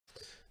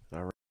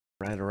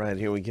All right,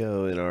 here we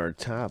go in our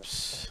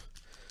Tops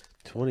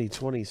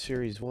 2020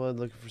 Series 1.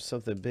 Looking for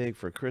something big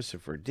for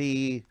Christopher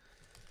D.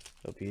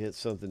 Hope you hit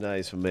something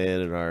nice, my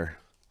man, in our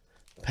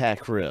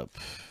pack rip.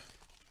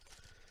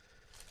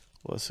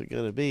 What's it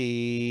going to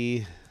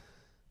be?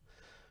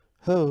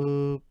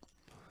 Hope.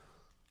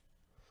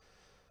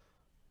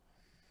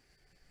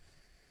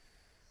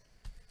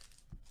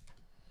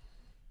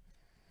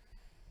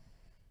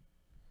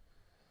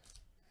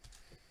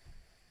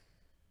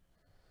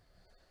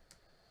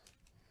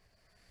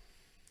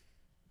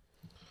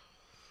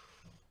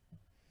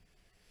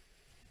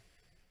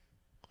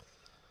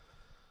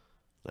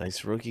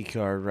 Nice rookie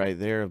card right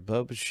there of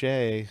Bo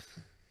Bichette.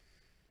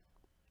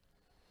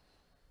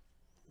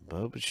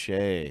 Bo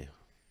Bichette.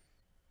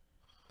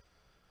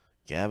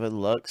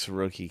 Gavin Lux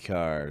rookie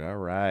card. All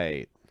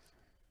right.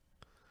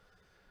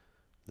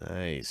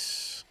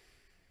 Nice.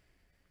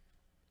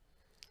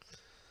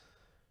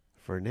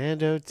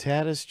 Fernando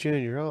Tatis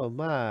Jr. Oh,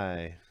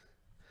 my.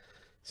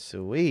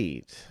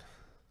 Sweet.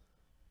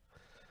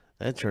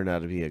 That turned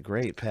out to be a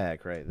great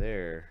pack right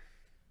there.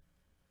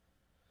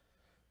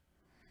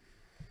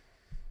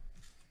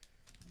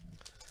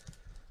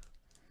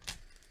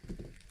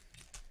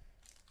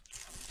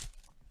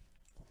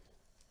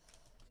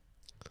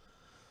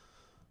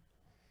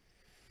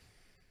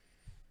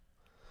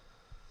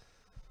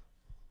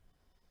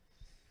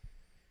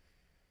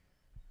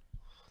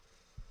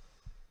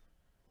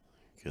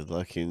 Good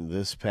luck in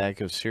this pack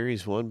of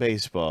Series 1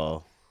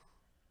 baseball.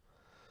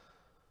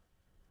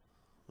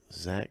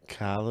 Zach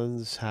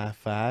Collins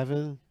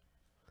high-fiving.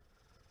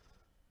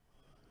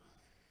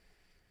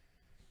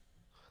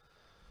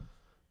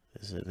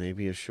 Is it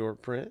maybe a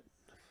short print?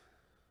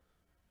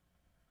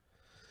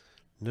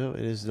 No,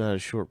 it is not a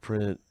short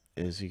print.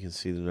 As you can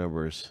see, the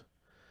numbers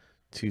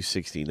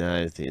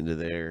 269 at the end of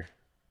there.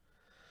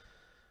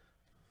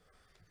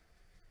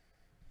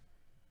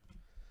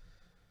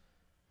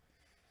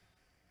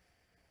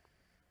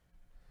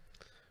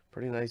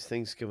 Pretty nice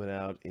things coming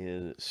out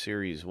in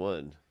Series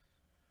 1.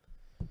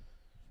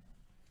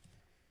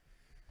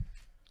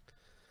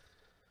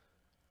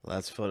 Well,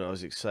 that's fun.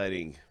 Always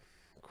exciting.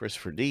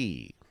 Christopher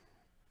D.